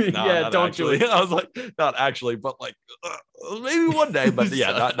was like yeah, don't actually. do it. I was like, not actually, but like maybe one day, but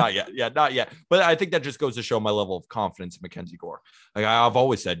not yet. Yeah, not yet. But I think that just goes to show my level of confidence in Mackenzie Gore. Like I've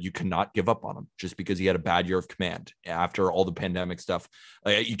always said, you cannot give up on him just because he had a bad year of command after all the pandemic stuff.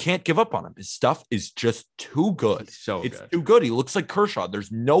 You can't give up on him. His stuff is just too good. It's too good. He looks like Kershaw.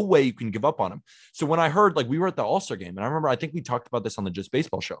 There's no way you can give up on him. So when I heard, like, we were at the All-Star game, and I remember, I think we talked about this on the Just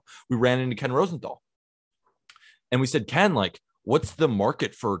Baseball show. We ran into Ken Rosenthal. And we said, Ken, like, what's the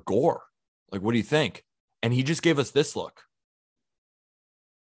market for Gore? Like, what do you think? And he just gave us this look.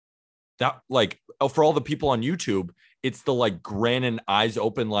 That, like, for all the people on YouTube, it's the like grin and eyes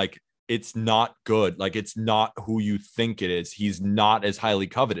open, like it's not good. Like it's not who you think it is. He's not as highly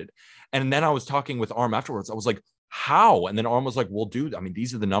coveted. And then I was talking with Arm afterwards. I was like, how? And then Arm was like, well, dude, I mean,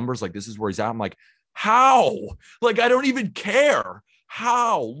 these are the numbers. Like, this is where he's at. I'm like, how? Like, I don't even care.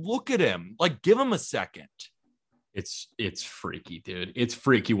 How? Look at him. Like, give him a second. It's freaky, dude. It's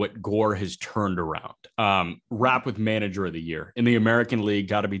freaky what Gore has turned around. Wrap with Manager of the Year in the American League.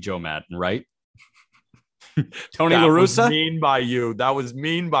 Got to be Joe Madden, right? Tony La Russa. That was mean by you. That was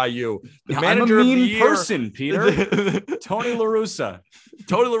mean by you. The manager I'm a mean person, Peter. Tony La Russa.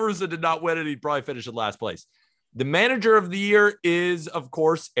 Tony La Russa did not win it. He'd probably finish in last place. The Manager of the Year is, of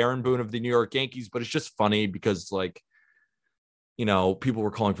course, Aaron Boone of the New York Yankees, but it's just funny because, like, you know, people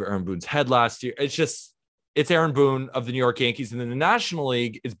were calling for Aaron Boone's head last year. It's Aaron Boone of the New York Yankees. And then the National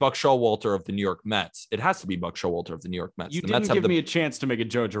League is Buck Showalter of the New York Mets. It has to be Buck Showalter of the New York Mets. You didn't give me a chance to make a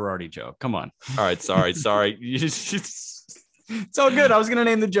Joe Girardi joke. Come on. All right. Sorry. It's all good. I was going to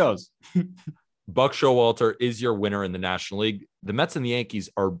name the Joes. Buck Showalter is your winner in the National League. The Mets and the Yankees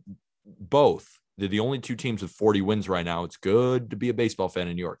are both. They're the only two teams with 40 wins right now. It's good to be a baseball fan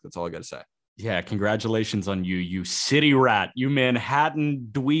in New York. That's all I got to say. Yeah. Congratulations on you, you city rat, you Manhattan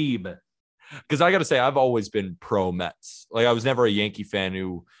dweeb. Because I got to say, I've always been pro Mets. Like, I was never a Yankee fan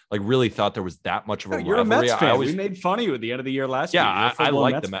who like really thought there was that much of a rivalry. You're a Mets fan. We made fun of you at the end of the year last year. Yeah, I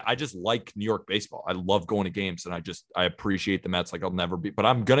like the Mets. I just like New York baseball. I love going to games, and I appreciate the Mets. Like, I'll never be, but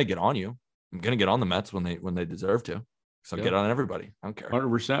I'm gonna get on you. I'm gonna get on the Mets when they deserve to. So get on everybody. I don't care.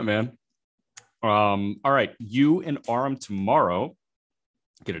 100%, man. All right, you and Aram tomorrow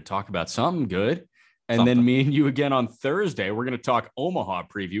get to talk about something good. And then me and you again on Thursday, we're going to talk Omaha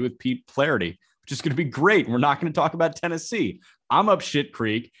preview with Pete Flaherty, which is going to be great. We're not going to talk about Tennessee. I'm up shit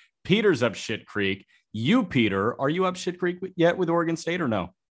creek. Peter's up shit creek. You, Peter, are you up shit creek yet with Oregon State or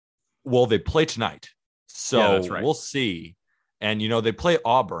no? Well, they play tonight. So yeah, that's right. We'll see. And, you know, they play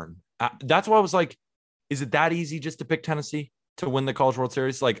Auburn. That's why I was like, is it that easy just to pick Tennessee to win the College World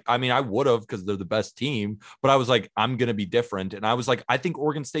Series? Like, I mean, I would have because they're the best team, but I was like, I'm going to be different. And I was like, I think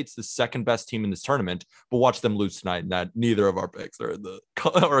Oregon State's the second best team in this tournament, but watch them lose tonight. And that neither of our picks are in the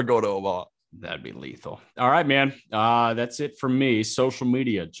or go to Omaha. That'd be lethal. All right, man. That's it for me. Social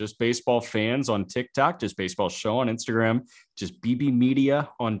media, Just Baseball Fans on TikTok, Just Baseball Show on Instagram, Just BB Media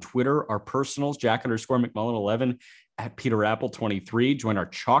on Twitter. Our personals, Jack_McMullen11 at Peter Apple 23. Join our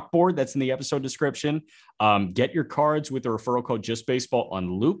chalkboard. That's in the episode description. Get your cards with the referral code Just Baseball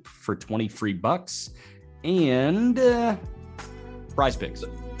on Loop for 20 free bucks and prize picks.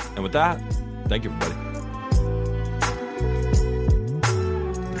 And with that, thank you, everybody.